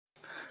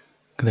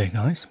Good day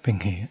guys, Ben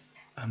here.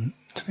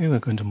 Today we're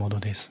going to model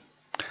this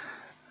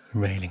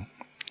railing.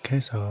 Okay,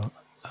 so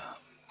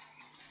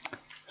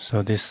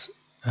this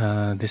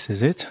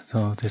is it.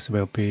 So this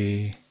will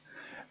be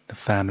the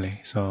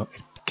family. So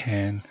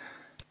it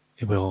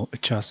will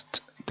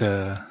adjust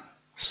the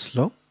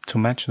slope to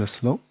match the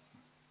slope,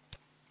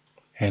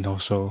 and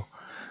also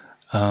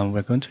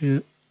we're going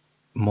to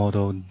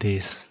model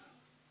this.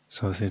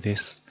 So see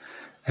this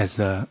as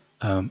a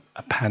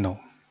panel.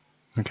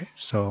 Okay,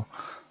 so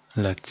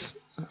let's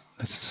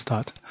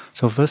start.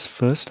 So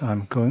first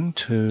I'm going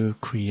to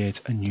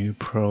create a new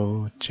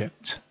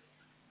project,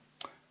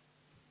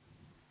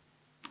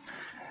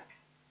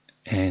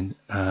 and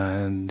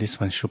this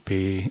one should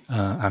be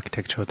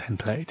architectural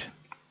template.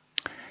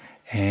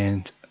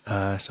 And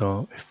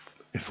so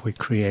if we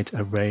create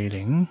a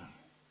railing,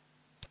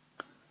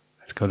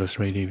 let's go to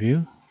 3D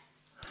view.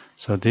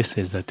 So this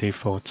is a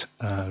default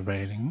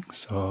railing.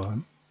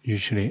 So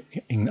usually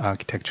in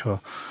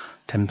architectural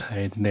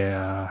template there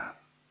are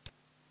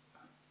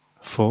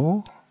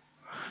 4.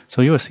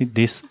 So you will see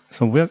this.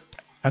 So we are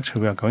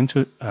going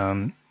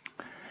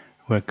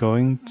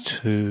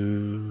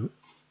to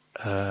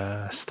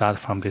start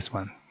from this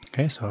one.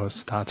 Okay, so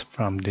start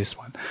from this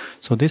one.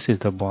 So this is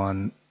the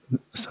one.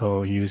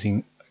 So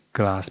using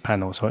glass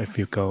panel. So if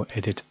you go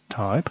edit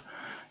type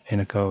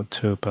and go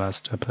to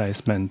Baluster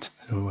placement,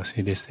 so you will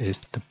see this is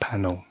the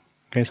panel.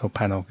 Okay, so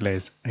panel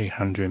glaze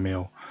 800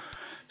 mil.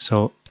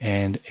 So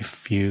and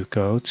if you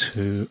go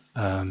to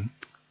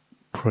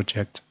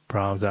project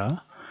browser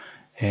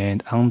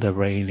and on the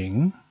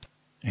railing,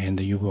 and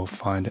you will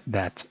find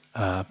that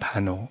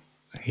panel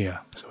here,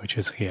 so which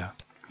is here.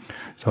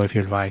 So if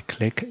you right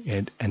click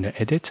it and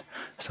edit,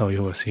 so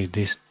you will see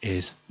this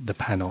is the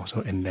panel.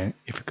 So and then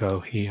if you go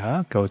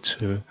here, go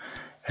to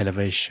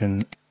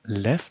elevation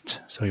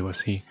left, so you will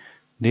see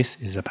this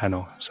is a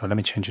panel. So let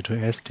me change it to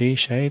SD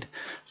shade.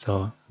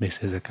 So this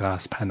is a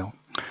glass panel.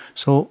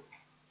 So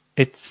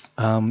it's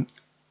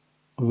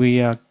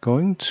we are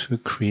going to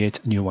create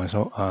a new one.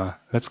 So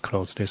let's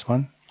close this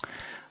one.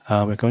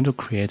 We're going to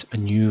create a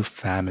new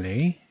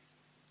family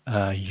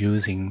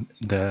using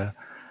the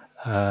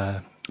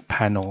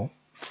panel.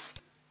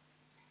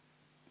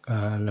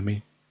 Let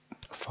me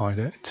find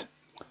it.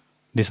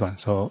 This one.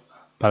 So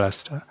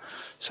Baluster.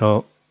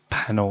 So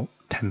panel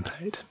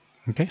template.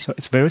 Okay. So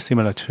it's very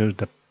similar to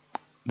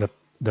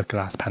the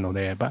glass panel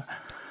there, but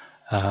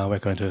we're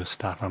going to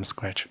start from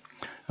scratch.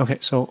 Okay.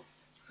 So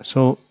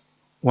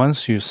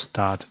once you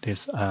start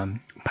this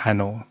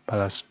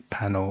Baluster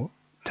panel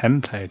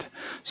template,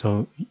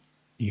 so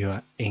you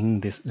are in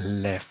this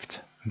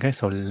left. Okay,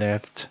 so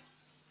left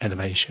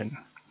elevation.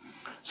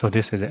 So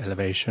this is the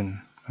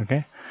elevation.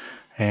 Okay,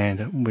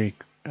 and we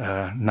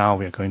now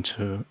we are going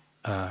to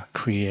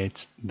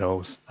create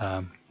those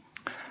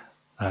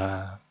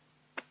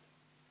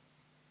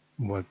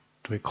what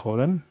do we call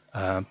them,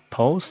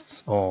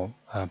 posts or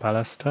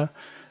baluster,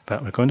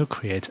 but we're going to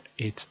create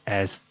it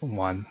as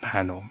one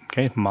panel.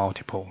 Okay,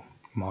 multiple.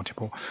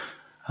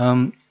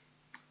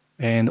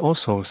 And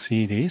also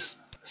see this.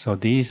 So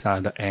these are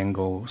the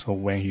angles. So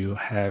when you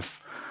have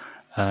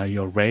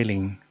your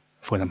railing,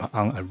 for example,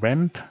 on a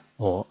ramp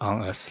or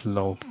on a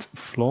sloped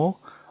floor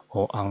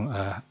or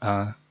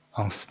on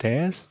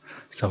stairs,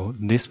 so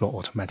this will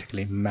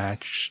automatically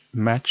match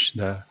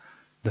the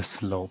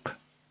slope.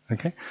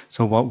 Okay.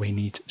 So what we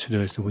need to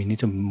do is we need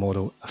to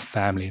model a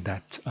family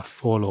that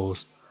follow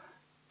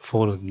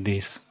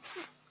this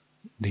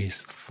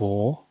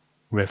 4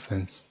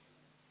 reference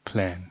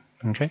plane.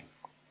 Okay.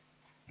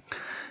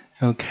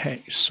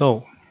 Okay,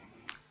 so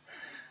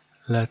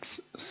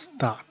let's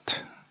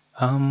start.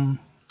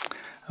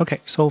 Okay,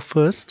 so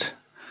first,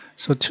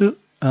 we're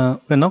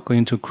not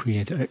going to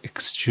create an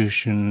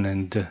extrusion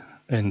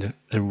and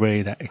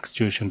array that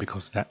extrusion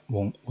because that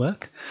won't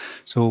work.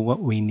 So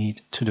what we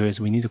need to do is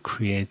we need to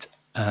create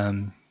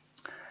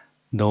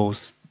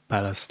those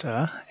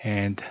baluster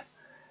and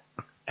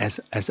as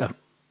a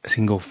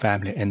single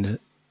family and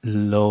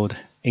load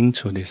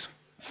into this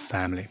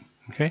family.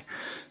 Okay,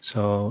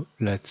 so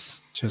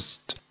let's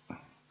just,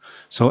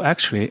 so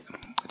actually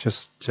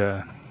just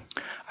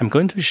I'm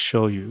going to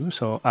show you.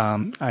 So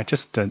I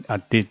just I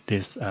did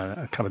this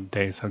a couple of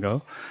days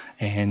ago,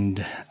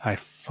 and I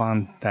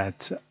found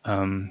that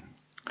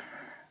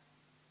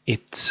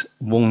it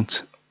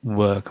won't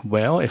work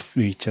well if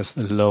we just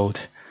load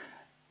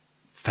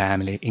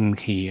family in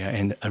here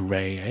and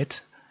array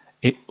it.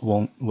 It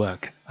won't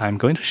work. I'm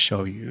going to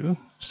show you.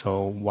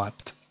 So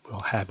what will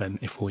happen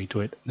if we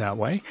do it that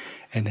way,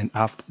 and then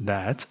after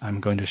that I'm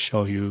going to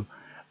show you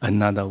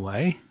another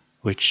way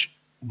which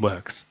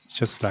works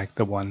just like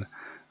the one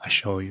I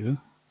show you.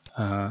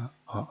 Oh,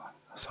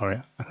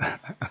 sorry,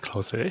 I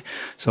closed it.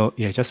 So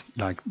yeah, just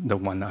like the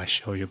one I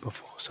showed you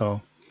before.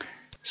 So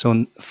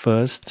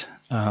first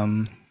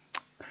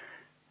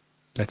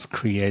let's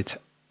create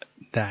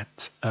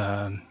that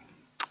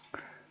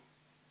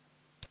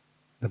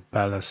the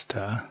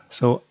baluster.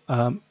 So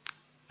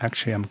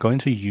actually, I'm going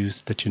to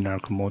use the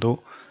generic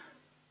model.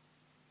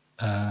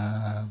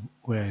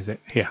 Where is it?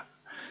 Here.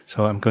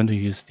 So I'm going to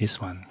use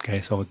this one.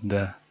 Okay, so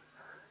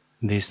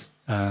this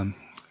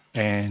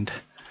and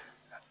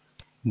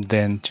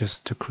then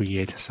just to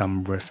create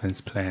some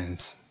reference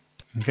plans.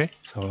 Okay,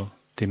 so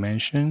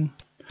dimension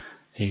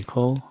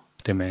equal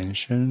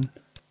dimension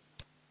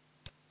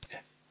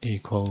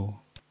equal,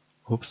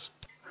 oops,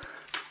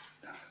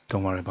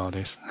 don't worry about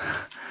this.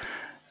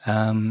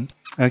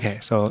 Okay,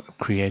 so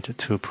create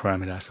two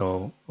parameters,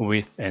 so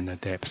width and the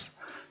depth.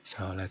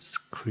 So let's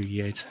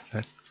create,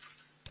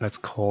 let's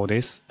call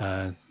this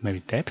maybe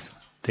depth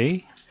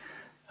D.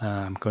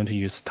 I'm going to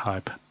use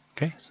type.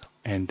 Okay, so,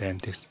 and then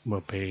this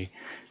will be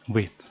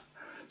width.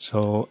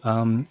 So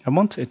I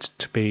want it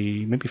to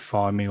be maybe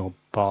 5 mil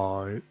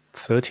by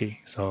 30.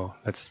 So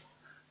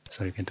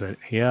you can do it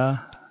here.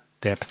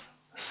 Depth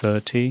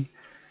 30,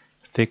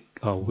 thick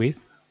or width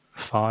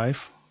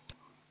 5.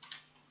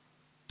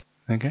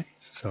 Okay,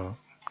 so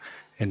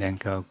and then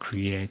go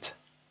create.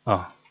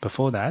 Oh,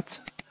 before that,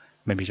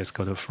 maybe just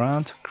go to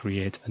front,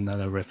 create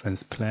another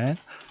reference plan.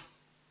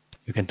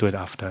 You can do it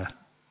after.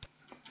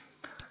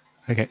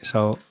 Okay,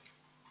 so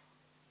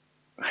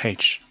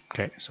H.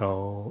 Okay,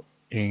 so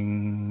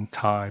in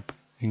type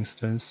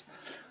instance,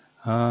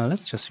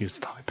 let's just use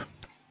type.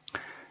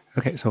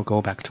 Okay, so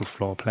go back to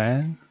floor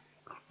plan,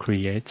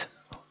 create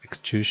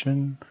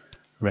extrusion,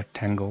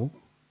 rectangle,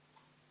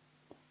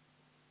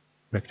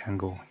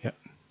 yeah.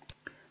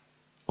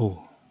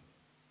 Oh,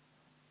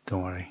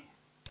 don't worry.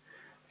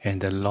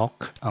 And then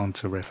lock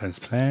onto reference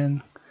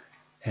plan,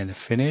 and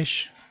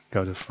finish,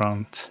 go to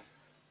front,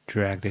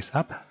 drag this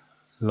up,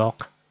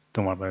 lock,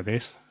 don't worry about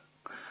this.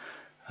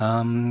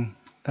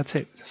 That's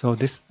it. So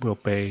this will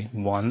be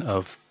one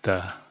of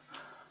the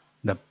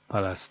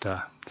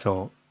baluster.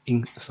 So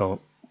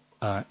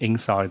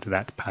inside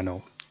that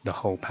panel, the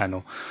whole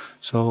panel.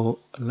 So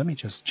let me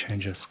just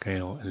change the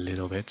scale a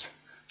little bit.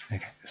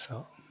 Okay,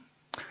 so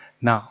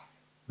now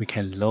we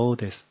can load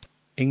this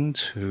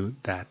into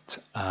that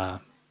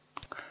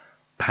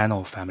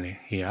panel family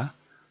here.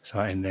 So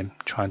and then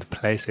trying to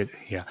place it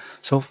here.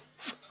 So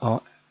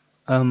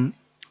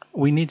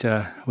we need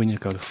to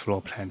go to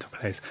floor plan to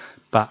place,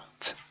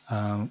 but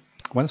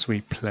once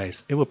we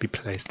place, it will be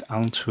placed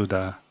onto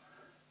the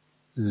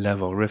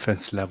level,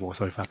 reference level.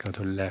 So if I go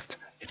to left,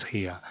 it's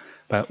here.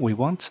 But we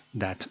want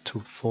that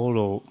to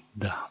follow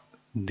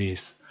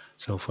this.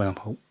 So for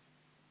example,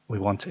 we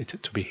want it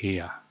to be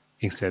here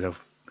instead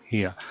of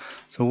here.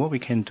 So what we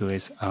can do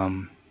is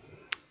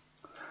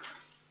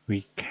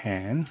we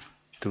can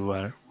do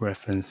a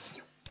reference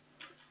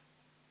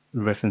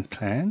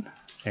plan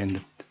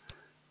and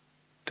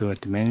do a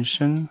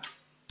dimension.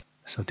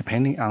 So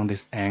depending on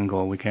this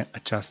angle, we can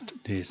adjust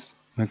this.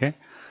 Okay,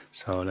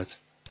 so let's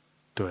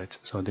do it.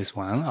 So this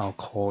one, I'll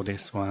call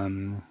this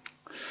one,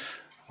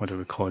 what do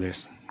we call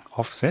this?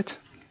 Offset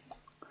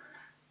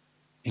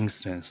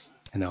instance,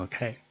 and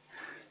okay.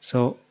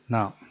 So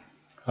now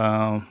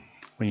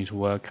we need to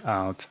work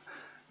out,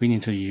 we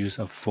need to use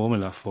a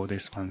formula for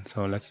this one.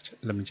 So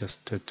let me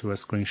just do a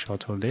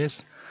screenshot of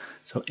this.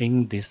 So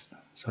in this,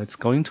 so it's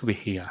going to be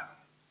here.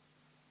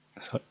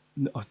 So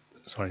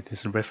sorry,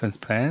 this reference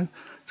plan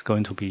is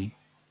going to be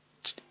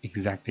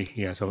exactly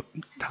here. So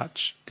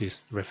touch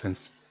this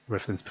reference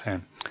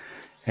plan,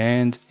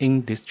 and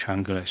in this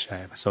triangular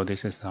shape. So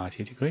this is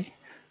 90 degree.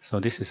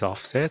 So this is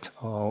offset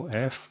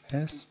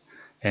OFS,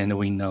 and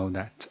we know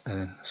that.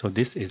 So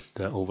this is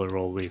the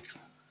overall width.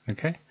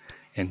 Okay,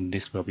 and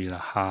this will be the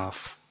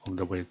half of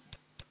the width.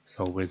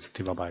 So width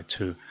divided by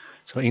 2.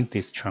 So in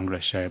this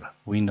triangular shape,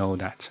 we know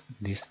that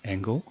this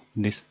angle,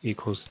 this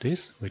equals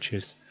this, which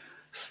is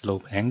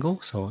slope angle.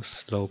 So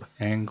slope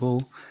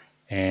angle,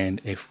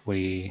 and if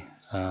we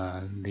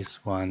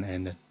this one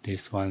and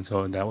this one,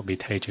 so that will be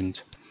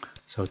tangent.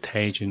 So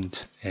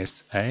tangent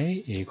SA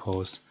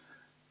equals,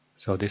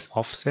 so this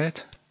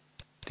offset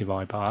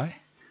divided by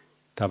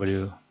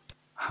W,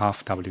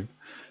 half W.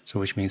 So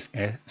which means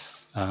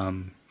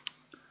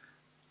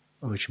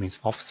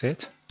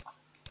offset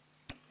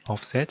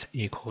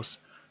equals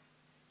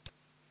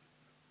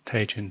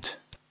tangent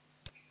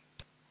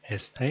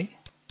SA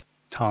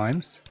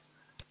times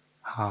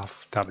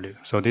half W.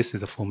 So this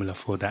is the formula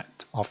for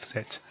that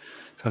offset.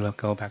 So let's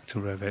go back to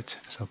Revit.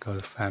 So go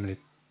to family.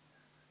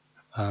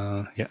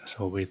 Yeah,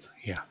 so with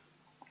here.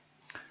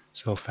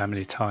 So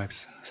family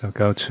types. So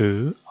go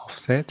to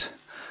offset.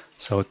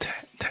 So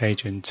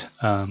tangent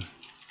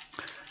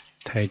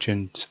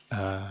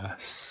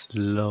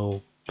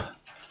slope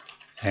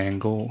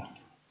angle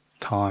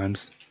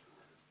times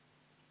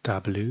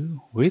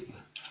W width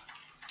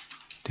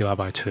divided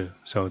by 2.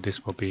 So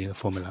this will be the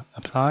formula.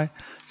 Apply.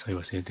 So you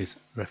will see this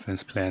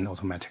reference plane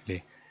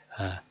automatically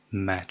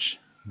match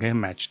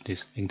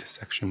this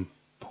intersection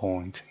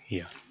point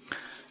here.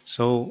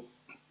 So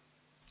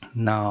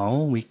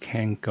now we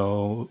can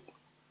go.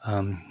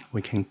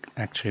 We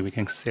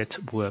can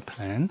set work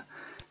plan.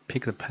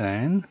 Pick the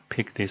plan.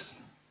 Pick this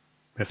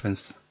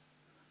reference,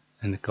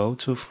 and go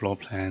to floor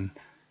plan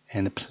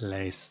and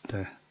place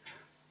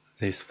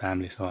this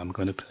family. So I'm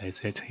going to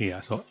place it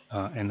here. So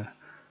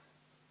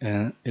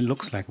and it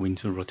looks like we need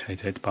to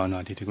rotate it by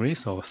 90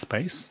 degrees, or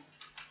space.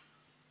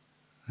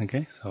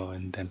 Okay, so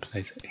and then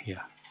place it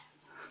here.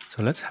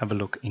 So let's have a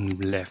look in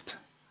left.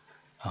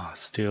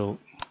 Still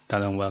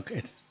doesn't work.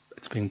 It's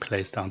being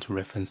placed down to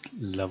reference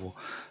level.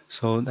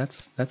 So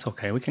that's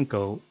okay. We can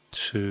go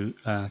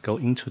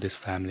into this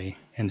family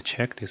and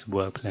check this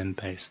work plan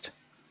based.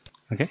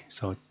 Okay,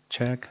 so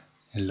check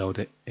and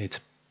load it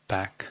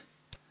back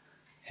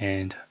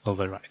and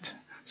overwrite.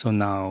 So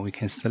now we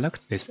can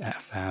select this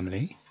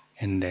family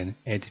and then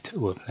edit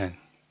work plan.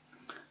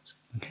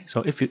 Okay,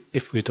 so if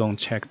you don't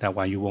check that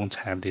one, you won't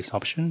have this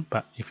option.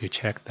 But if you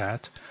check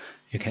that,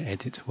 you can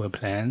edit work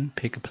plan,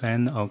 pick a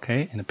plan,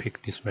 okay, and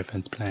pick this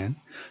reference plan.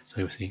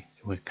 So you see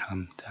it will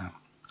come down.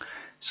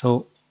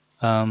 So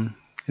and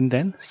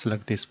then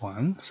select this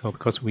one. So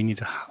because we need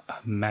to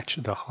match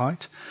the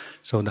height,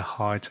 so the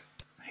height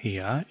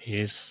here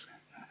is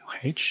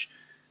h.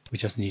 We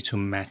just need to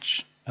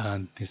match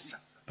this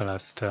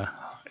baluster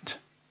height.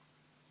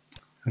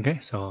 Okay,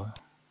 so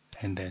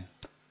and then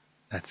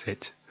that's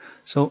it.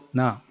 So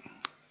now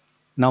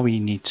we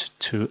need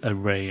to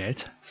array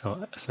it.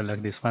 So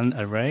select this one,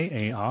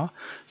 array AR.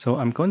 So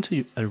I'm going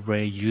to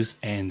array use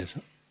end.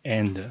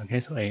 Okay,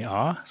 so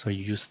AR. So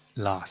use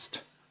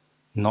last,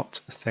 not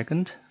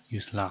second.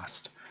 Use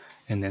last,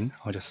 and then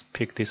I'll just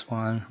pick this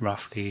one,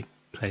 roughly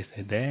place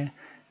it there,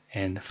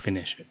 and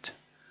finish it.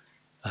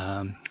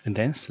 And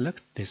then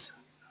select this.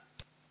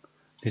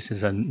 This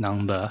is a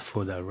number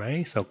for the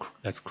array. So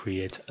let's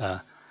create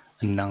a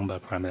number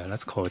parameter.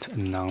 Let's call it a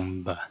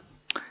number.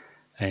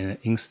 And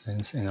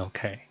instance and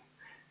OK.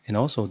 And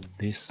also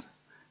this,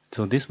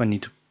 so this one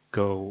need to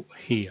go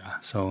here.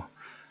 So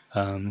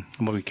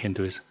what we can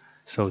do is,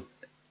 so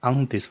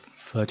on this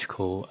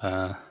vertical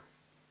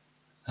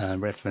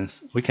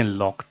reference, we can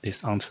lock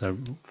this onto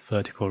the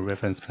vertical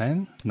reference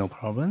plane, no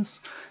problems.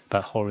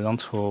 But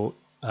horizontal,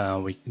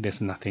 there's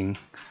nothing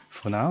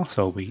for now.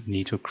 So we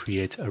need to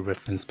create a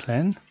reference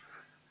plane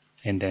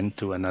and then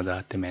do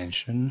another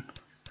dimension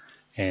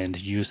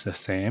and use the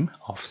same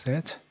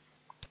offset.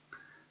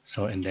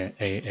 So and then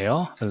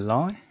AL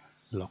align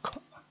lock,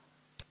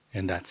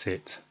 and that's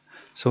it.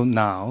 So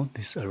now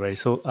this array.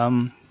 So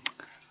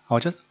I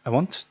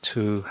want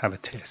to have a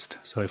test.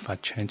 So if I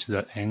change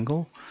the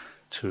angle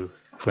to,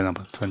 for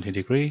example, 20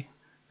 degree.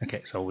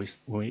 Okay, so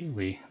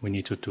we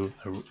need to do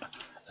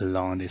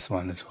along this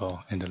one as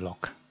well in the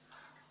lock.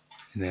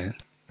 And then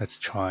let's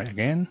try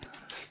again.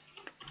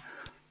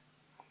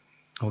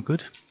 All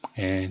good.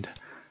 And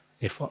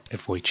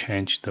if we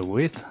change the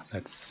width,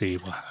 let's see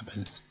what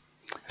happens.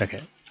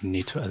 Okay, we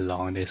need to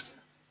align this.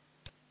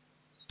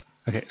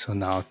 Okay, so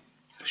now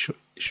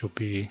should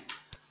be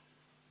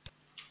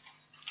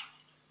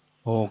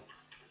all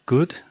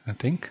good, I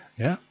think.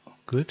 Yeah,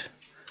 good.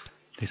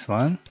 This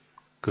one,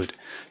 good.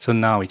 So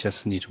now we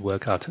just need to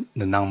work out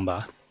the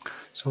number.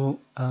 So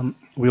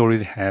we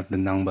already have the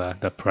number,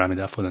 the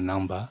parameter for the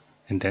number,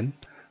 and then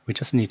we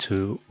just need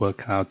to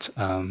work out.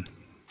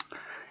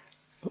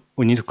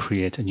 We need to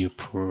create a new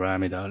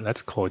parameter.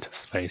 Let's call it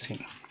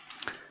spacing.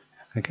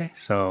 Okay,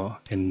 so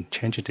and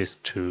change this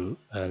to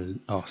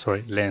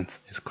length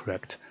is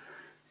correct,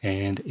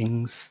 and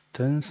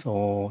instance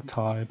or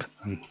type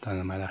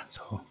doesn't matter.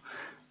 So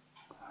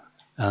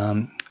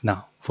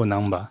now for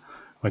number,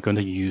 we're going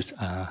to use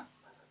the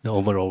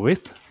overall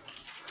width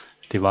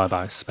divided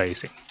by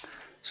spacing.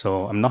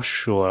 So I'm not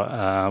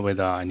sure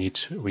whether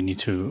we need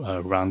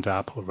to round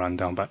up or round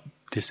down, but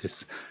this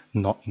is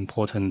not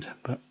important.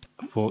 But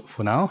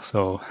for now,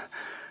 so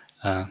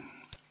hang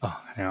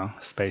on,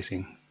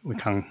 spacing, we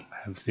can't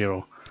have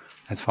 0.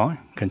 That's fine.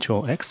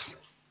 Control X,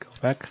 go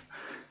back,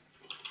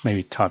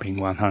 maybe typing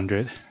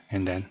 100,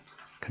 and then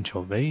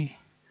Control V,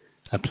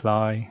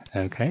 apply.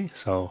 Okay,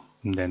 so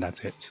and then that's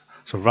it.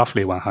 So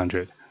roughly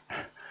 100.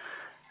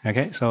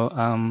 Okay, so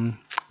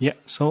yeah,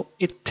 so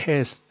it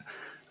tests.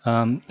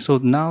 So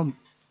now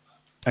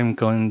I'm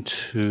going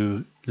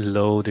to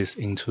load this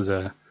into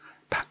the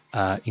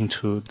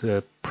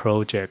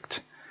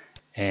project,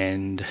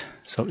 and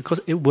so because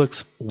it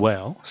works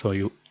well,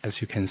 so as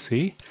you can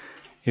see,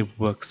 it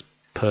works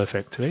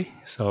perfectly.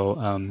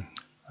 So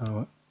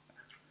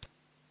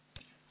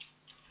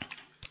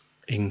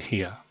in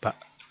here, but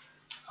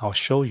I'll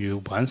show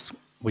you once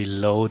we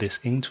load this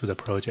into the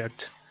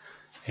project,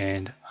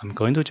 and I'm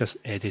going to just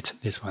edit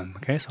this one.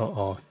 Okay, so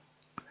I'll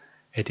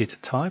edit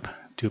type,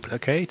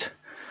 duplicate,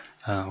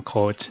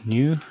 call it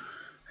new,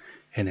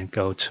 and then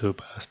go to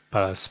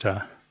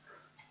Baluster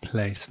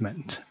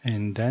placement,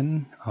 and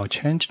then I'll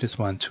change this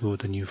one to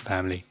the new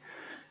family.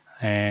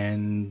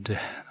 And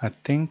I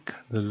think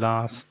the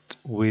last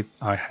width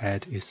I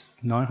had is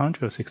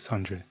 900 or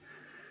 600.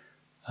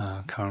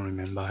 Can't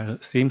remember.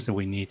 It seems that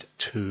we need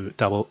to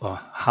double or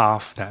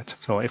half that.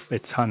 So if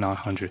it's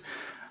 900,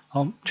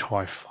 I'll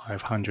try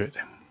 500.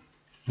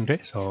 Okay,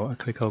 so I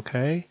click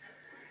OK.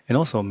 And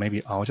also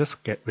maybe I'll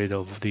just get rid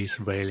of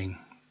these railing.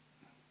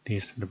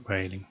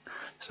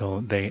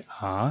 So they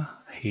are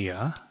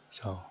here.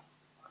 So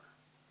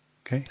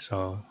okay,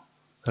 so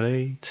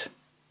delete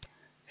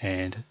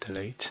and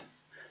delete,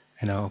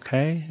 and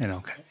OK and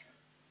OK.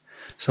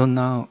 So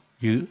now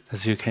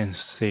as you can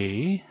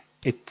see,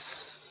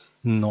 it's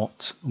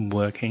not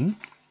working,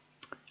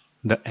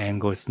 the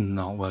angle is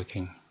not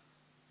working.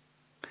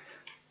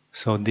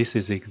 So this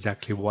is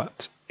exactly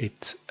what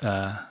it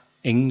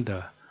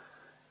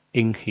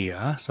in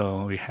here.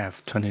 So we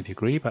have 20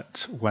 degree,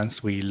 but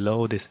once we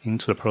load this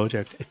into the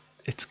project,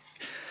 it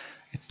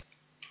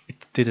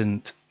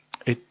doesn't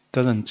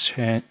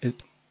change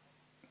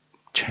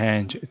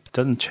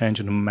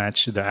to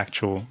match the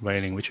actual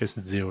railing, which is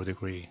 0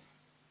 degree.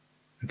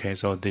 Okay,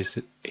 so this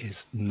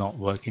is not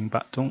working,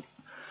 but don't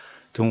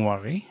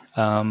worry.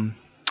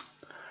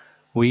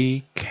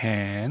 We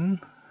can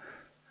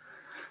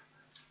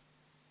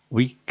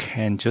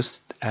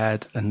just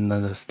add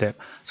another step.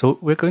 So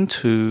we're going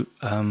to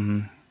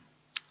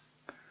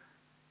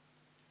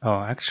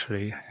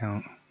actually,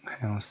 hang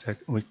on a sec.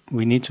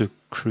 We need to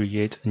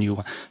create a new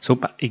one. So,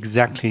 but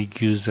exactly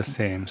use the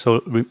same.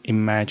 So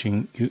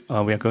imagine we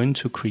are going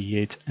to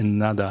create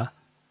another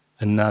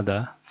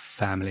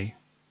family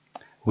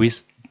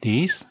with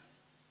these,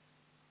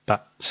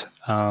 but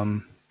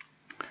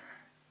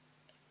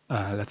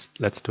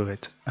let's do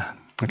it.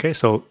 Okay,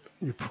 so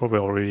you probably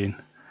already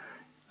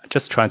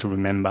just try to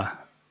remember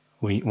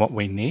what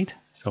we need.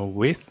 So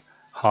width,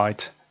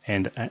 height,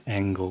 and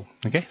angle.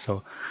 Okay,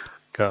 so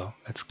go.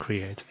 Let's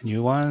create a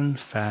new one.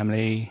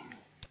 Family.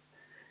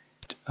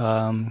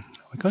 We're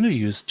going to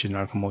use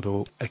generic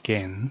model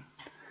again.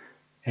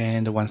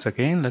 And once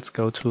again, let's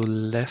go to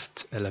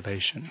left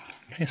elevation.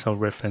 Okay, so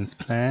reference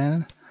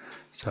plan.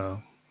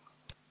 So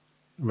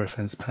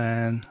reference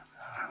plan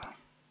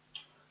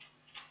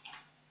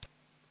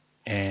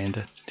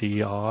and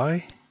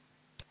DI.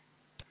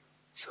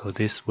 So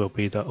this will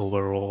be the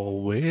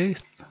overall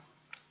width,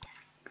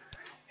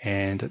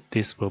 and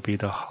this will be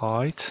the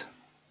height,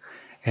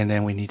 and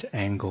then we need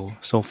angle.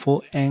 So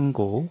for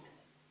angle,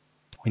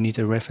 we need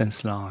a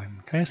reference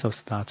line. Okay, so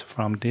start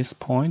from this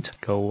point,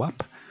 go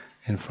up,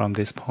 and from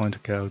this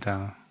point go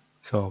down.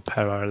 So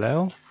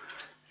parallel,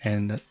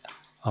 and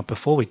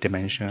before we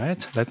dimension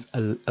it, let's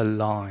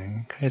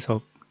align. Okay,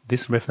 so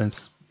this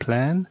reference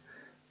plan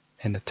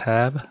and the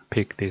tab,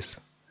 pick this,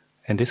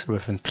 and this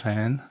reference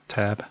plan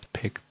tab,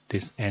 pick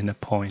this end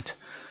point.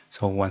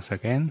 So once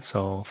again,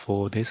 so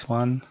for this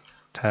one,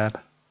 tab,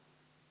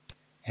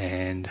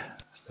 and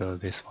so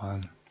this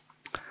one.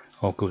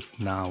 Oh, good.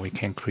 Now we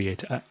can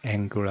create an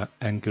angular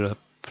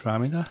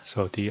parameter.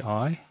 So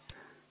di.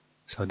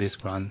 So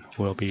this one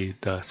will be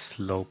the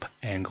slope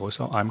angle.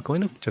 So I'm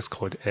going to just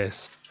call it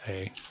as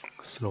a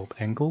slope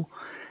angle,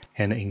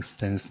 and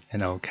instance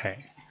and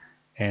OK.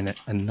 And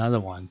another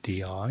one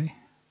di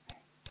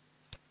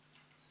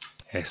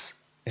s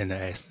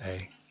and sa.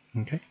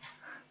 Okay.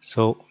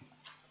 So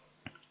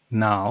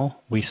now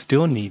we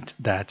still need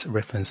that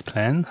reference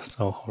plan.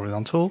 So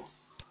horizontal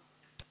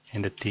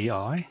and the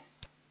di.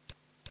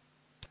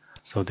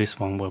 So this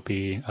one will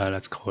be,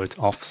 let's call it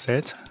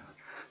offset.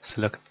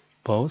 Select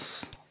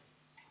both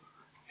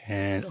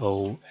and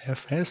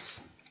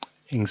OFS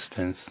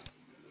instance.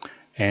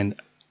 And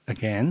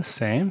again,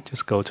 same,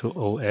 just go to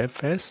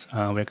OFS.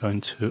 We're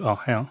going to, oh,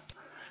 hang on.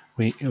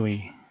 We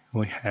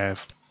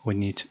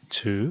need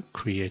to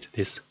create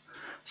this.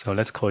 So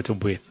let's call it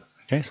width.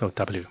 Okay, so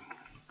W.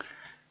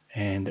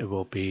 And it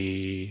will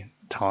be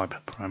type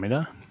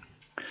parameter.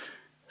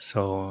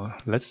 So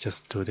let's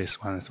just do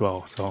this one as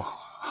well. So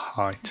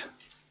height.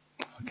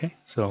 Okay,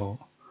 so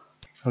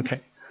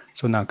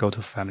now go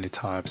to family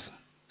types.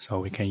 So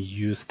we can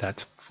use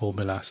that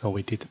formula so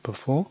we did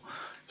before.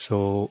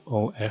 So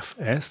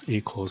OFS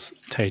equals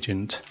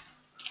tangent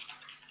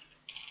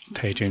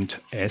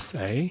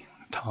SA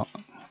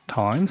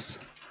times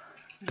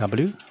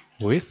W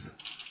width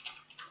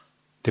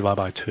divided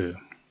by 2.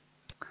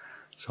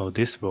 So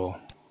this will,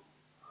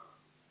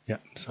 yeah,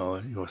 so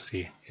you will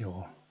see it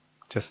will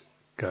just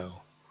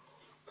go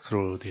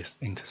through this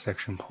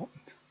intersection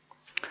point.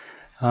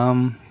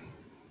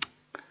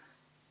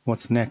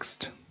 What's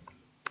next?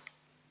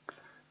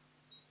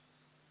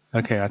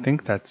 Okay, I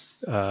think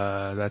that's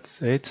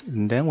it.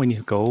 And then we need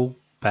to go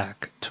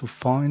back to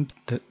find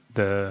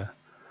the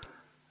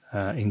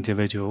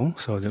individual,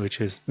 so which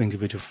is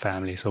individual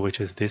family, so which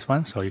is this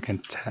one. So you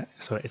can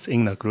so it's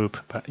in the group,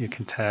 but you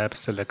can tab,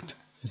 select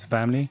this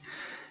family,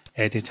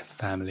 edit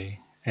family,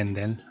 and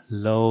then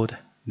load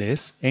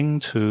this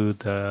into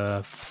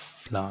the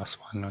last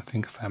one. I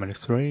think family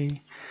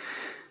 3,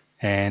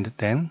 and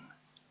then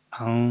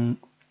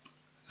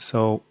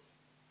so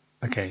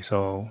okay,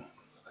 so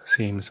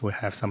seems we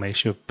have some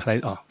issue.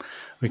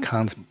 We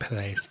can't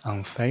place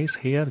on face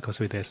here because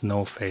there's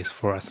no face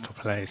for us to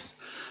place.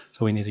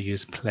 So we need to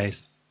use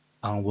place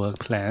on work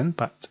plan,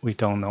 but we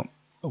don't know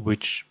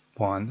which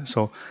one.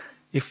 So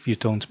if you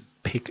don't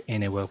pick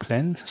any work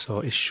plan, so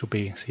it should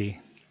be, see,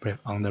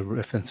 on the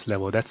reference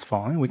level. That's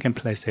fine. We can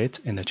place it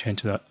and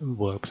change the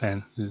work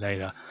plan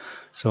later.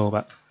 So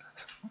but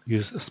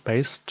use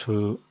space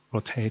to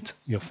rotate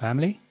your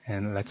family,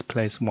 and let's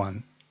place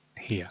one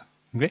here.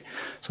 Okay,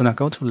 so now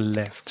go to the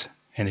left,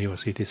 and you will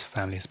see this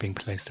family is being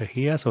placed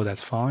here. So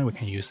that's fine. We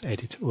can use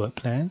edit work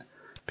plan,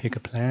 pick a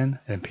plan,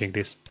 and pick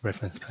this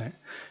reference plan.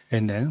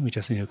 And then we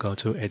just need to go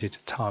to edit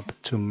type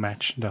to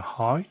match the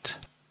height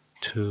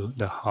to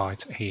the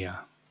height here.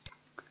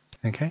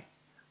 Okay,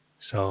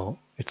 so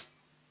it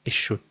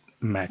should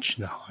match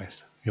the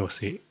height. You'll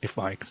see if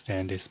I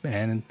extend this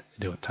band,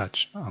 it will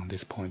touch on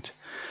this point.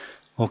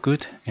 All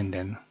good, and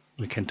then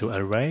we can do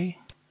array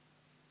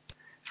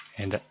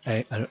and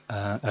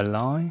a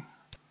line,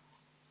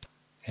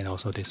 and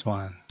also this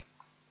one,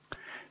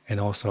 and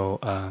also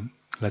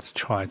let's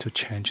try to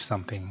change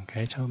something.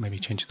 Okay, so maybe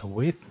change the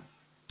width,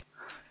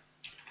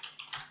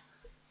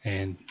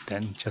 and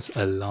then just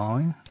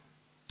align,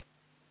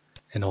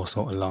 and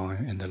also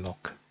align and the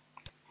lock.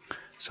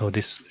 So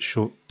this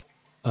should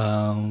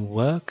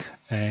work,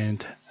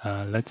 and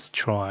let's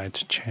try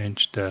to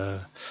change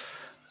the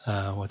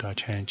what do I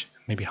change?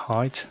 Maybe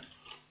height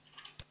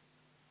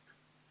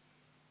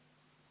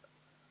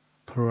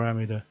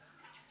parameter.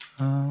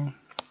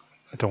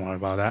 Don't worry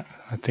about that.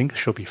 I think it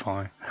should be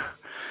fine.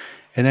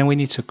 And then we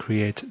need to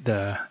create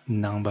the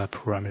number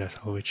parameter,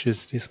 so which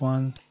is this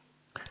one.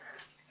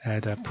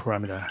 Add a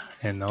parameter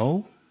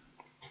no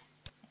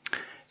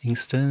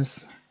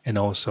instance, and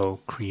also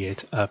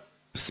create a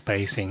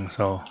spacing.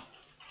 So,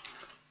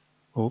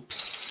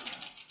 oops,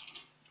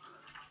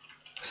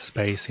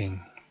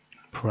 spacing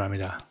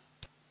parameter.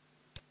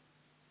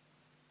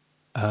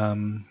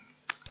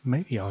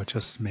 Maybe I'll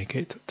just make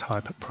it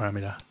type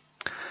parameter.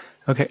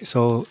 Okay,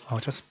 so I'll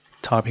just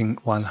type in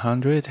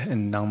 100,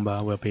 and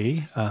number will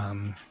be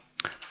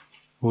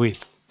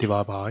width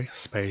divided by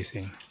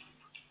spacing.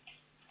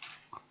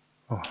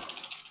 Oh.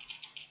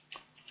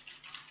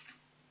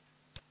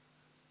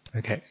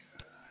 Okay,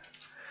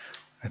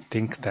 I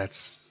think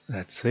that's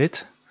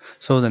it.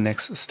 So the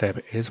next step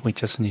is we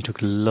just need to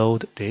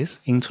load this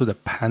into the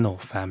panel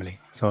family.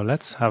 So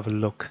let's have a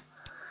look.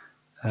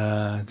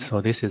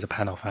 So this is a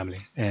panel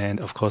family,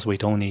 and of course we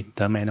don't need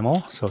them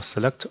anymore. So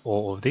select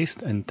all of this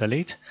and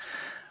delete.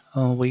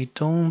 We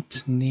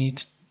don't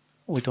need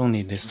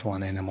this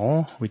one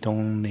anymore. We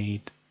don't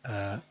need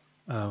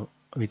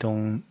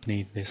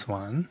this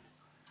one.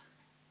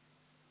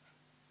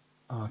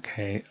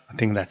 Okay, I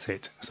think that's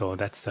it. So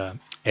that's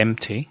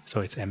empty.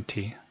 So it's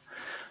empty,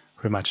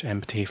 pretty much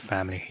empty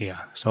family here.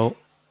 So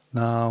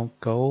now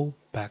go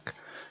back.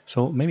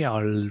 So maybe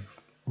I'll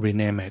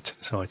rename it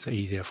so it's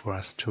easier for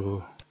us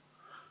to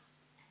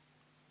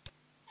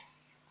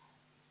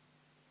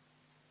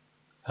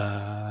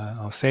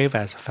I'll save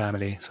as a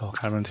family. So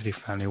currently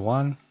family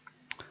 1.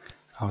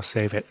 I'll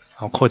save it.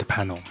 I'll call it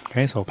panel.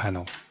 Okay, so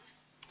panel.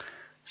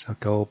 So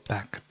go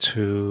back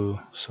to,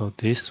 so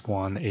this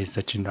one is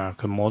a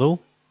generic model.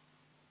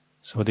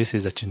 So this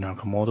is a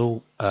generic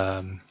model.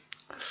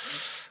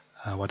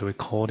 What do we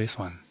call this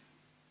one?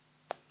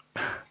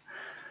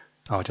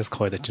 I'll just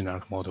call it a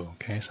generic model.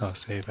 Okay, so I'll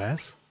save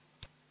as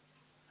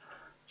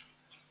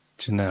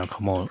generic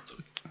model.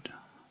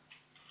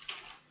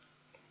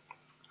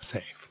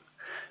 Save.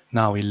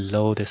 Now we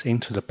load this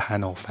into the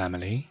panel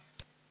family,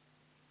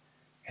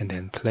 and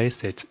then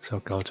place it. So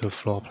go to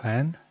floor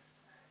plan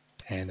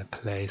and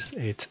place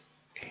it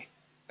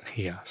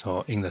here.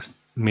 So in the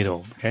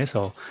middle. Okay,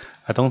 so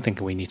I don't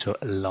think we need to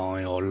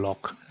align or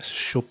lock.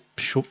 Should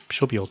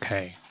be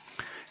okay.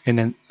 And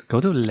then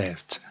go to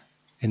left.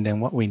 And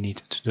then what we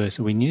need to do is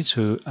we need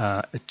to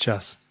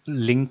just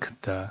link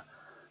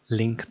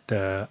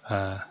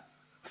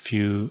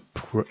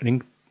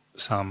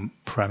some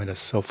parameters.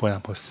 So for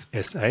example,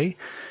 SA,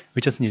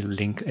 we just need to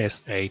link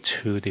SA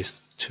to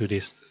this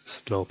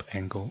slope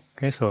angle.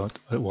 Okay, so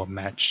it will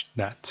match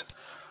that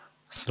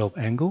slope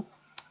angle.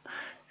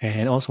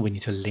 And also we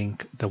need to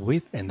link the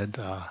width and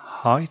the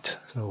height,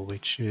 so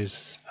which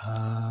is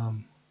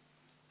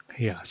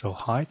here. So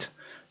height,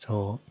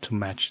 so to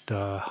match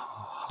the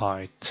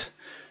height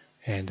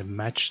and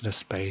match the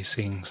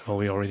spacing. So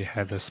we already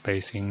have the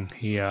spacing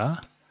here,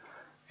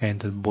 and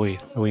the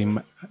width, we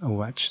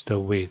match the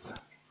width.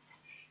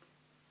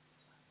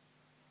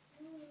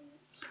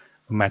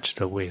 Match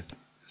the width.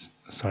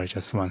 Sorry,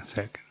 just one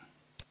sec.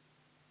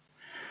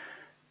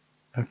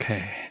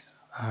 Okay,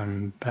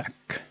 I'm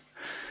back.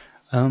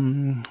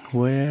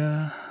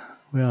 Where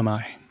am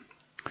I?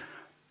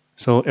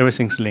 So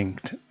everything's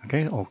linked.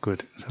 Okay, all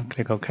good. So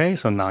click OK.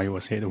 So now you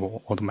will see it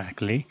will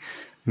automatically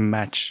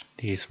match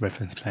this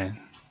reference plane.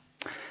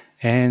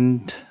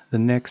 And the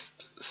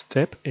next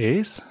step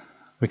is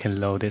we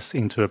can load this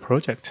into a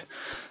project.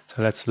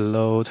 So let's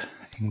load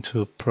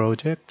into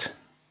project,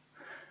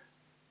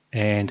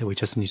 and we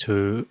just need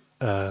to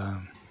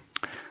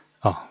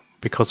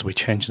because we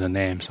changed the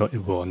name, so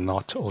it will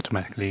not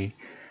automatically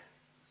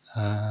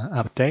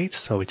update.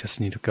 So we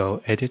just need to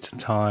go edit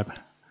type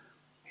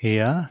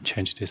here,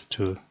 change this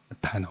to the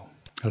panel,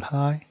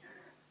 apply,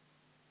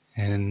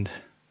 and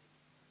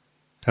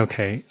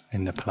OK,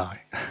 and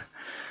apply.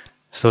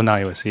 So now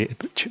you will see it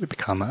should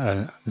become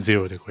a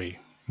 0 degree.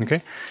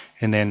 Okay,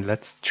 and then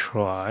let's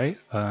try.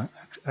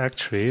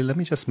 Actually, let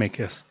me just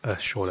make it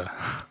shorter.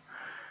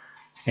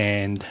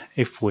 And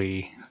if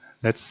we,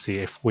 let's see,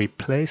 if we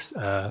place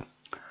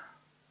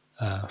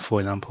for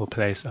example,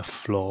 place a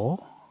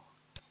floor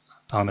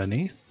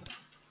underneath,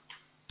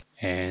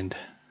 and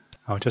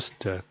I'll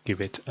just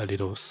give it a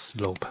little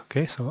slope.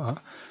 Okay, so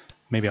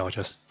maybe I'll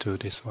just do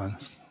this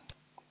once.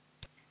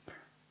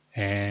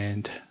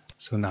 And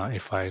so now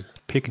if I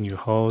pick new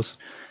host,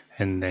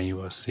 and then you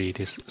will see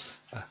this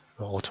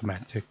will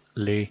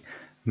automatically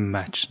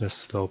match the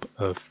slope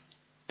of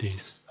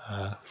this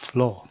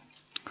floor.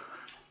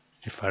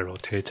 If I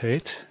rotate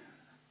it,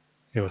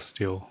 it will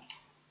still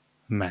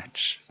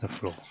match the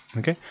floor.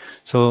 Okay,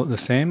 so the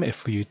same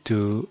if you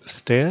do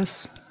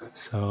stairs.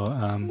 So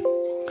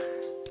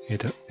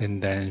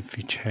and then if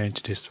you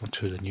change this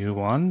to the new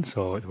one,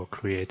 so it will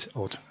create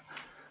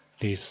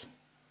these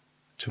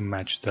to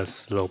match the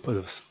slope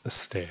of the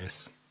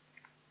stairs,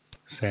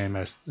 same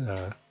as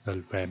the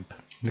ramp.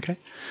 Okay,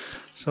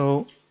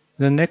 so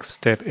the next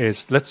step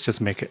is, let's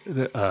just make it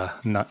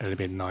not a little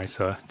bit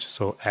nicer.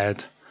 So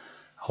add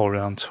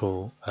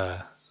horizontal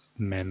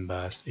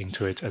members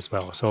into it as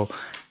well. So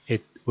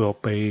it will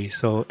be,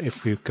 so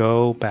if you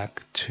go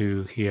back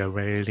to here,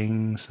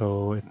 railing,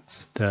 so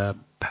it's the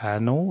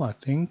panel, I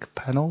think,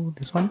 panel,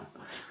 this one,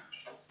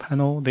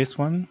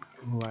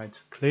 right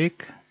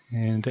click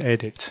and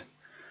edit.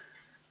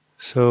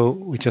 So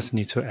we just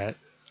need to add,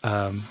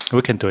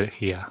 we can do it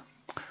here.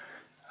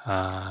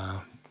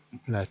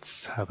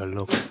 Let's have a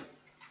look.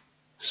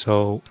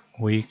 So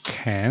we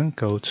can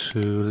go to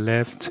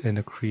left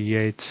and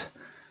create,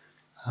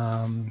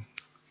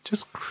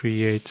 just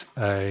create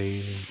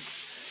a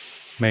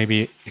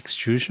maybe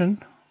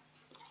extrusion.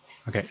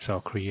 Okay, so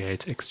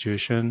create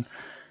extrusion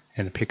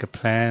and pick a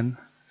plan.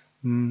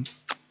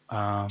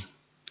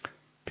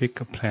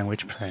 Pick a plan,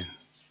 which plan?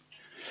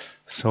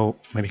 So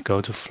maybe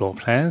go to floor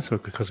plan. So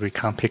because we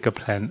can't pick a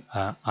plan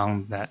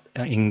on that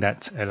in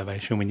that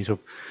elevation, we need to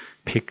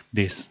pick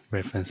this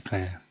reference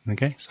plan.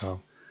 Okay,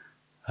 so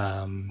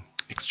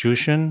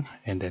extrusion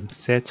and then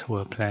set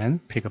work plan,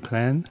 pick a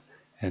plan,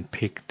 and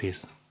pick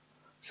this.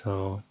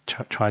 So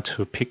try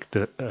to pick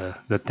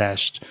the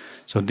dashed.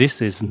 So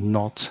this is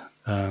not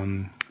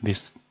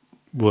this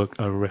work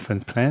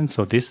reference plan.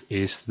 So this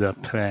is the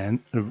plan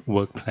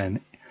work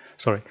plan.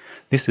 Sorry,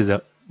 this is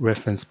a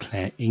reference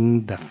plan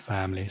in the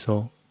family.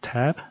 So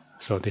tab.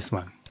 So this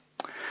one.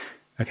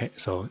 Okay.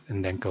 So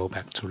and then go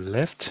back to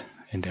left,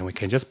 and then we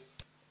can just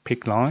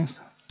pick lines.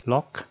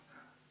 Lock.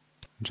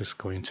 I'm just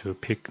going to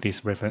pick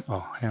this reference.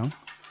 Oh, hang on.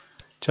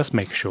 Just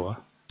make sure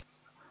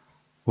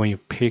when you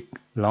pick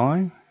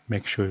line,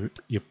 make sure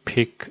you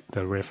pick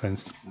the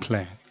reference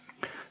plane.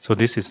 So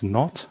this is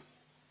not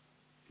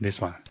this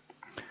one.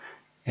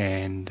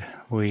 And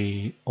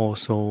we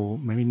also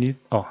maybe need,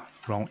 oh,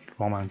 wrong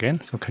one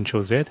again. So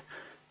Control Z,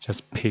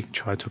 just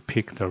try to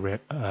pick the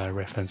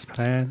reference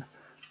plane.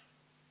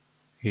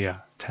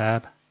 Here,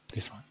 tab,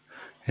 this one.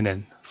 And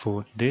then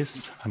for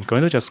this, I'm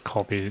going to just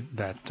copy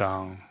that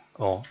down,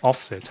 or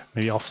offset,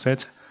 maybe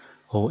offset,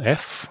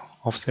 OF,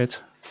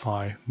 offset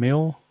 5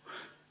 mil.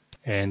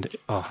 And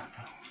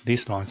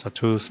these lines are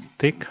too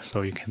thick,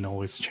 so you can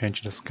always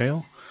change the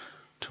scale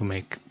to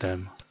make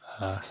them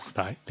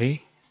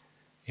slightly.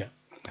 Yeah,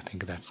 I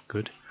think that's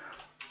good.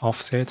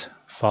 Offset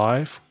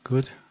 5,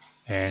 good.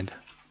 And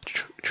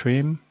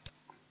trim.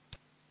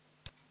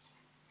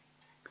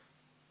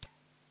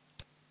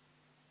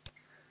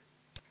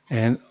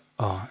 And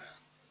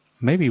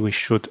maybe we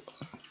should,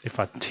 if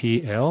I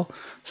TL,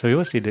 so you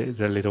will see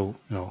the little,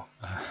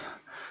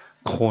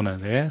 corner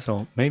there.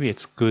 So maybe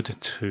it's good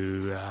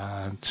to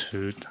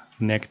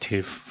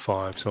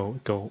 -5. So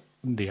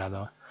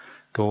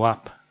go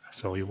up,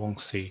 so you won't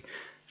see.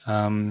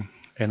 And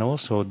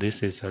also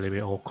this is a little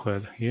bit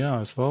awkward here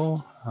as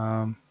well.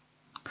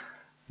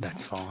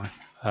 That's fine.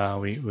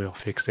 We will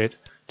fix it.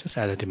 Just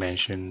add a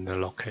dimension, the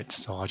locket.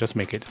 So I'll just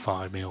make it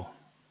 5 mil.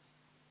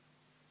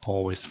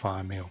 Always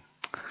 5 mil.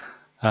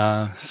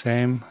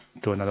 Same,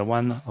 do another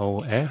one.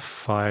 OF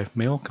 5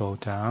 mil, go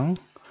down.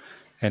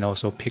 And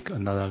also pick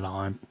another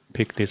line.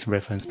 Pick this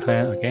reference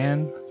plan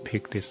again.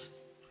 Pick this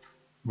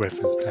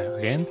reference plan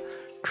again.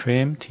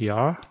 Trim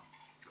TR.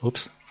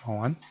 Oops, wrong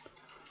one.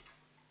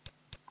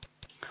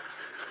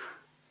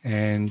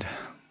 And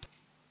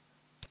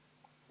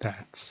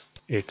that's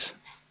it.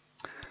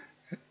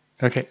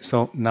 Okay,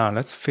 so now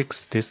let's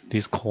fix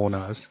these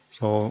corners.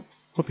 So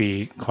it will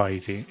be quite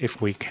easy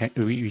if we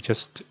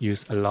just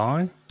use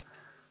align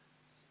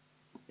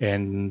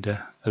and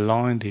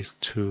align these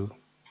two.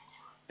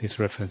 This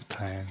reference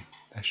plan.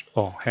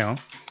 Oh, hang on.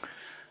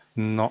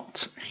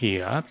 Not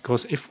here,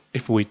 because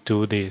if we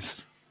do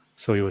this,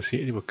 so you will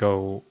see it will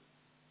go,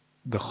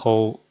 the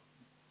whole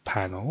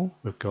panel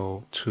will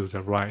go to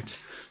the right.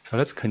 So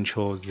let's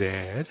Control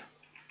Z.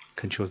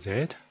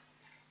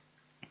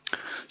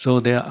 So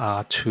there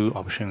are two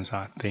options,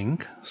 I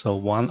think. So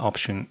one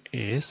option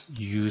is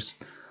use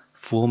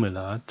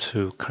formula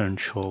to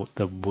control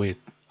the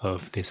width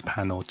of this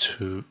panel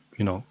to,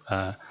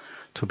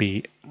 to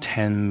be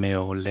 10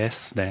 mil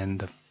less than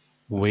the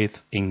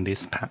width in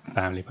this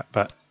family,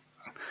 but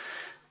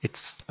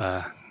it's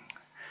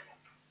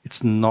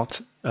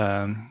not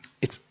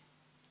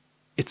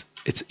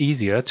it's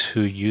easier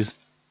to use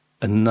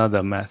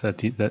another method.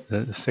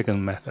 The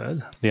second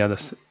method, the other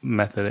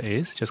method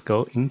is just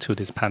go into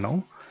this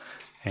panel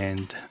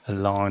and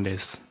align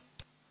this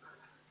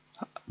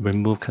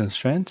remove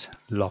constraint,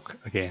 lock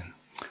again,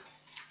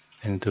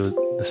 and do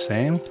the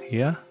same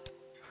here,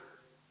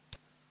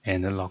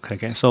 and then lock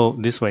again. So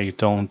this way you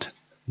don't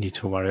need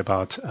to worry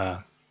about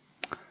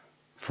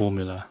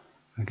formula.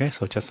 Okay,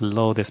 so just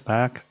load this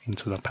back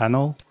into the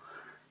panel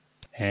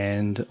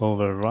and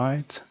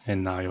overwrite,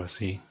 and now you'll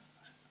see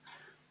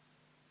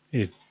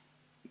it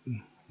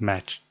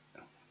match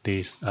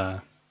these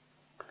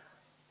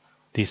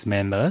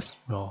members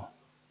will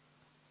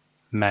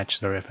match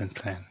the reference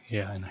plane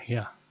here and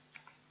here.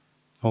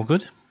 All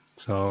good.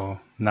 So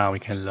now we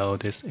can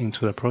load this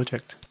into the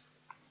project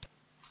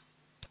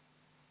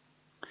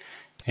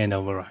and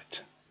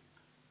overwrite.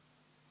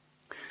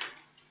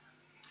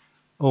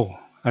 Oh,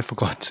 I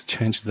forgot to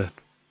change the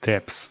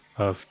depth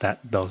of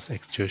those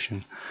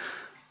extrusion.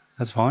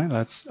 That's fine.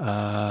 Let's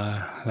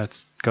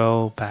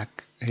go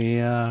back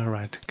here.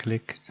 Right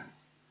click,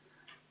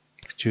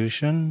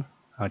 extrusion.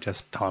 I'll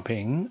just type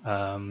in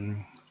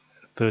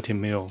 30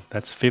 mil.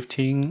 That's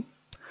 15,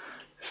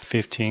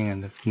 15,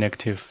 and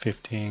negative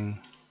 15.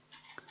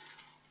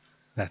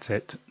 That's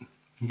it.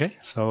 Okay.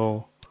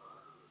 So,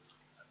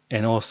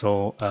 and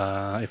also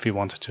if you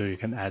wanted to, you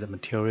can add a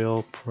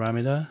material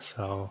parameter.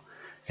 So,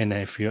 and then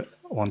if you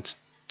want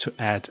to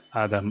add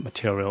other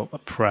material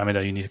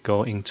parameter, you need to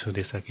go into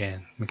this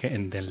again, okay,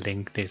 and then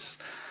link this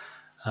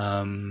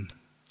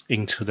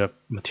into the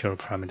material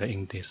parameter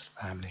in this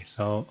family.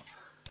 So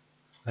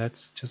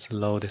let's just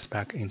load this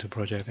back into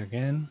project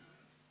again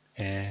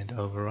and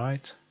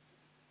overwrite,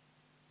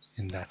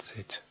 and that's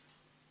it.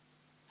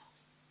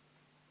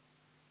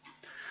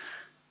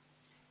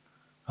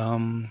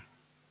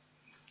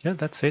 Yeah,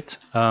 that's it.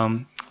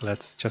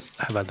 Let's just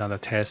have another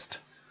test.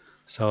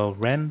 So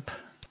ramp,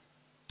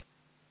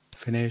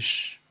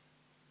 finish.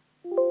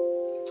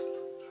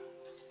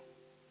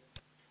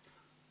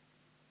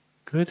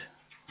 Good.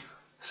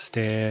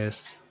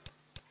 Stairs.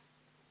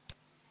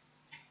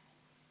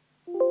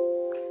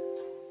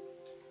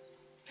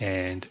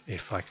 And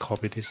if I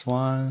copy this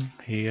one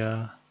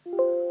here,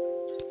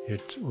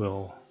 it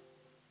will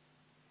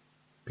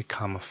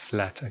become a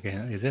flat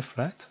again. Is it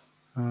flat?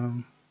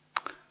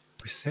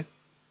 Reset.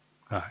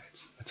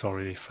 It's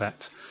already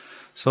flat.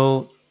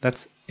 So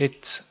that's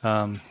it.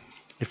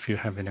 If you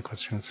have any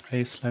questions,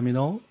 please let me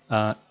know.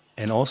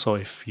 And also,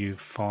 if you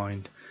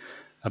find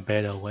a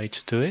better way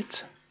to do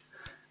it,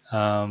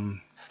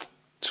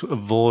 to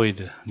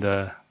avoid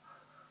the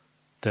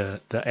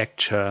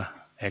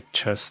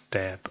extra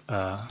step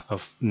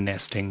of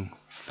nesting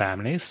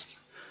families,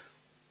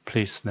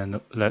 please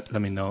then let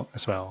me know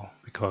as well,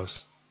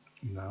 because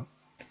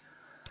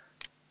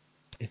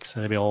it's a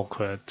little bit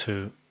awkward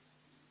to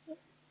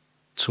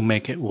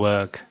make it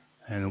work,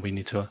 and we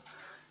need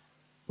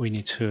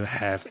to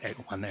have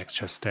one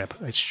extra step.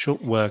 It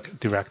should work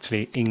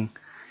directly in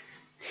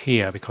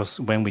here, because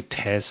when we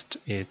test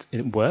it,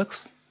 it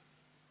works,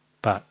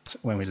 but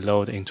when we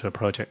load into a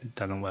project, it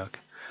doesn't work.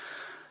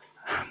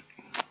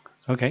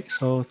 Okay,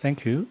 so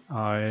thank you.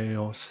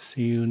 I'll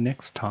see you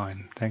next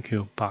time. Thank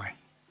you. Bye.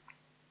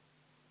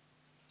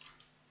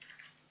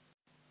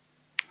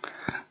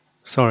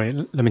 Sorry,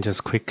 let me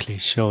just quickly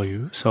show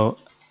you. So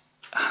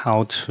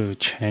how to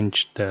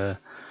change the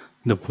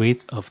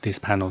width of these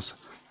panels.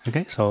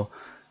 Okay, so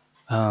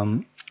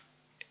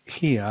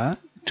here,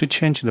 to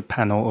change the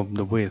panel of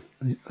the width,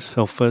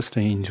 so first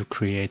you need to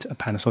create a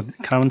panel. So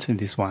currently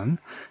this one,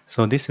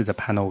 so this is a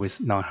panel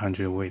with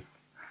 900 width.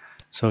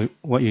 So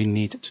what you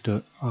need to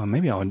do,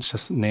 maybe I'll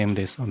just name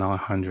this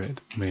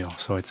 900 mil,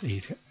 so it's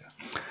easier.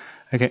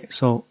 Okay,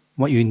 so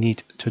what you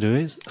need to do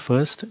is,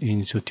 first you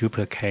need to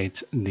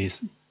duplicate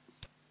this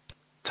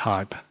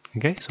type.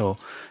 Okay, so,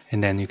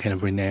 and then you can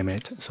rename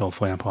it. So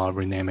for example, I'll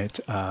rename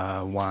it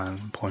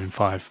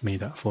 1.5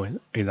 meter, for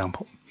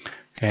example,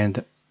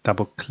 and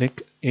double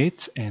click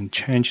it and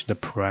change the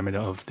parameter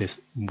of this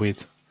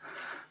width.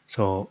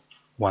 So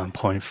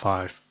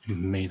 1.5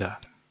 meter.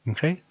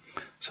 Okay,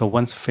 so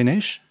once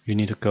finished, you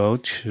need to go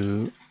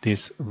to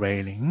this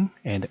railing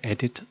and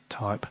edit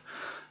type.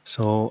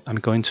 So I'm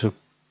going to,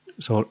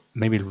 so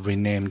maybe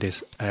rename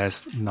this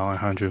as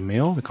 900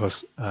 mil,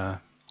 because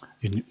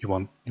you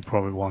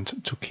probably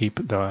want to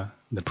keep the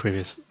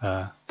previous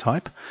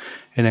type,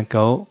 and then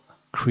go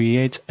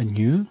create a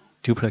new,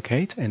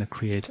 duplicate and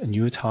create a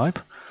new type,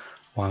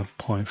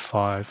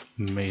 1.5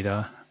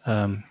 meter,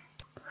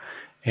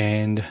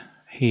 and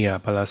here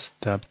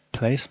baluster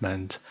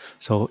placement.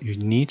 So you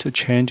need to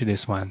change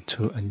this one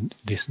to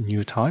this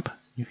new type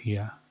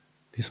here,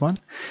 this one,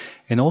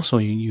 and also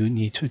you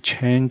need to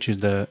change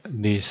the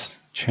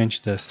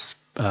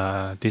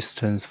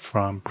distance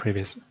from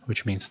previous,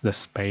 which means the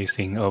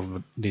spacing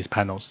of these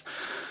panels.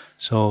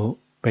 So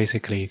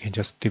basically you can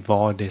just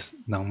divide this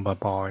number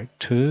by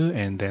 2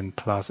 and then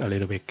plus a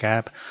little bit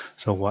gap.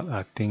 So what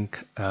I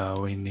think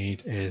we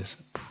need is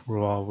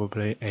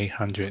probably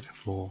 800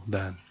 for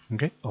them.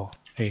 Okay, or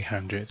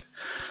 800.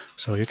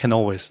 So you can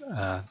always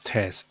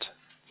test.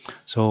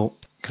 So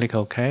click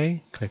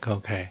OK,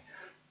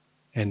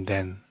 and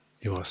then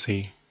you will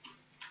see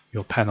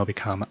your panel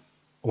become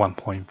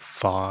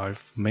 1.5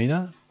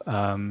 meter.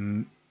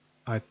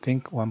 I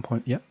think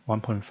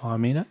 1.5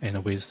 meter,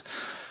 and with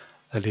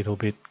a little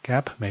bit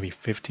gap, maybe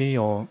 50,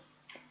 or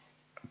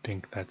I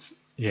think that's,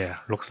 yeah,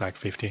 looks like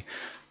 50.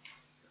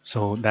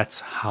 So that's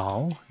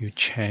how you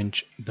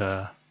change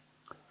the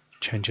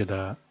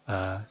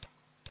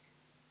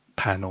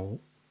panel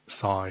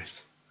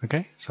size.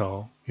 Okay,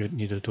 so you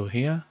need to do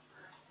here.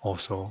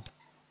 Also,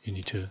 you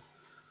need to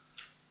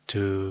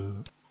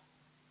do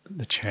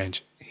the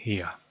change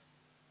here.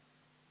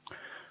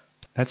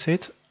 That's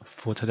it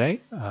for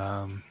today.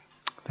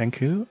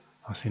 Thank you.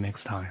 I'll see you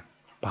next time.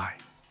 Bye.